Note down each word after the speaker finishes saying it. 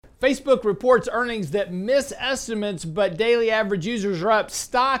Facebook reports earnings that miss estimates, but daily average users are up.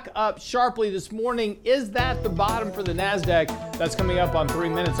 Stock up sharply this morning. Is that the bottom for the NASDAQ? That's coming up on 3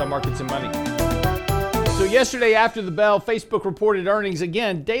 Minutes on Markets and Money. So yesterday after the bell, Facebook reported earnings.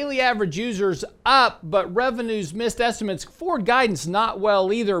 Again, daily average users up, but revenues missed estimates. Forward guidance not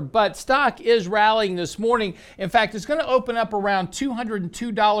well either, but stock is rallying this morning. In fact, it's going to open up around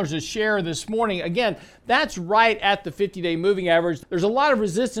 $202 a share this morning. Again, that's right at the 50-day moving average. There's a lot of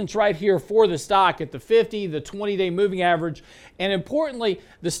resistance right here for the stock at the 50, the 20-day moving average. And importantly,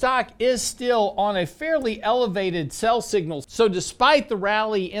 the stock is still on a fairly elevated sell signal. So despite the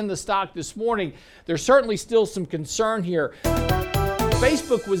rally in the stock this morning, there's certainly still some concern here.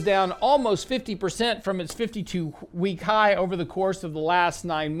 Facebook was down almost 50% from its 52-week high over the course of the last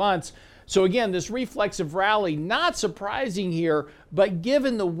 9 months. So again, this reflexive rally, not surprising here, but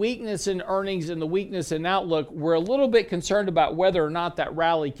given the weakness in earnings and the weakness in outlook, we're a little bit concerned about whether or not that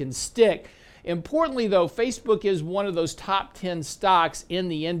rally can stick. Importantly, though, Facebook is one of those top 10 stocks in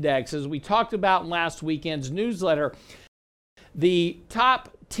the index. As we talked about in last weekend's newsletter, the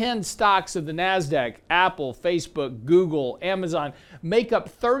top 10 stocks of the NASDAQ, Apple, Facebook, Google, Amazon, make up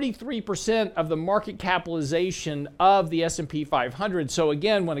 33% of the market capitalization of the S&P 500. So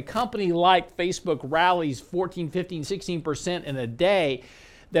again, when a company like Facebook rallies 14, 15, 16% in a day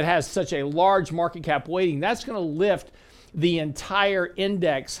that has such a large market cap weighting, that's going to lift the entire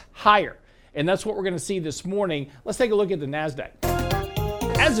index higher. And that's what we're going to see this morning. Let's take a look at the NASDAQ.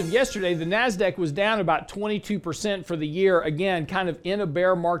 As of yesterday, the NASDAQ was down about 22% for the year. Again, kind of in a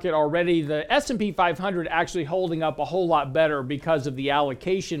bear market already. The S&P 500 actually holding up a whole lot better because of the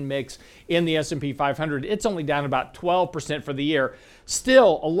allocation mix in the S&P 500. It's only down about 12% for the year.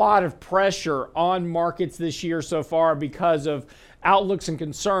 Still a lot of pressure on markets this year so far because of outlooks and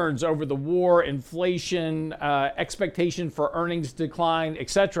concerns over the war, inflation, expectation for earnings decline,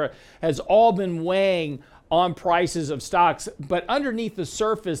 etc., has all been weighing on prices of stocks. But underneath the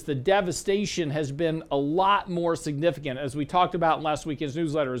surface, the devastation has been a lot more significant. As we talked about in last weekend's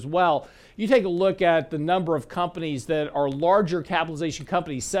newsletter as well, you take a look at the number of companies that are larger capitalization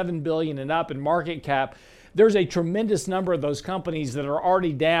companies, 7 billion and up in market cap. There's a tremendous number of those companies that are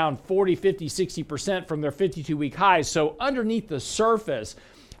already down 40, 50, 60% from their 52-week highs. So underneath the surface,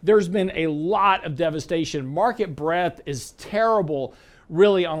 there's been a lot of devastation. Market breadth is terrible,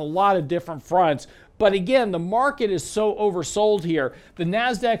 really, on a lot of different fronts. But again, the market is so oversold here. The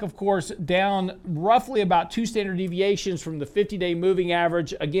NASDAQ, of course, down roughly about 2 standard deviations from the 50-day moving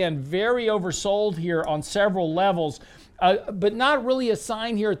average. Again, very oversold here on several levels. But not really a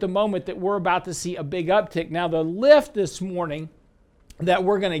sign here at the moment that we're about to see a big uptick. Now, the lift this morning that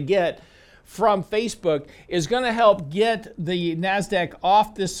we're going to get from Facebook is going to help get the NASDAQ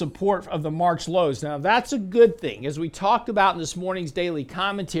off this support of the March lows. Now, that's a good thing. As we talked about in this morning's daily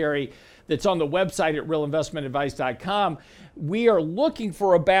commentary that's on the website at realinvestmentadvice.com, we are looking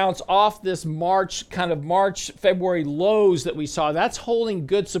for a bounce off this February lows that we saw. That's holding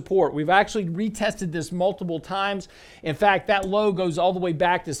good support. We've actually retested this multiple times. In fact, that low goes all the way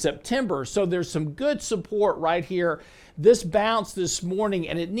back to September. So there's some good support right here. This bounce this morning,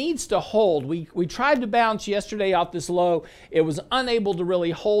 and it needs to hold. We tried to bounce yesterday off this low. It was unable to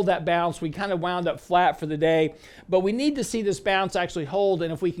really hold that bounce. We kind of wound up flat for the day, but we need to see this bounce actually hold.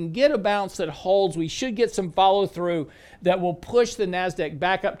 And if we can get a bounce that holds, we should get some follow through that will push the NASDAQ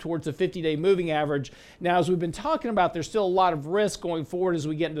back up towards the 50-day moving average. Now, as we've been talking about, there's still a lot of risk going forward as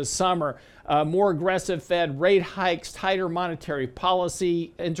we get into summer. More aggressive Fed rate hikes, tighter monetary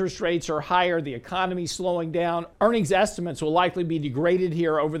policy, interest rates are higher, the economy slowing down. Earnings estimates will likely be degraded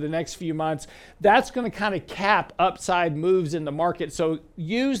here over the next few months. That's going to kind of cap upside moves in the market. So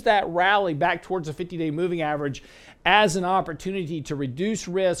use that rally back towards the 50-day moving average as an opportunity to reduce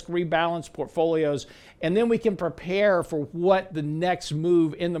risk, rebalance portfolios, and then we can prepare for what the next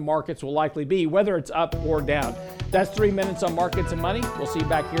move in the markets will likely be, whether it's up or down. That's 3 Minutes on Markets and Money. We'll see you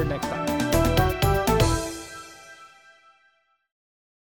back here next time.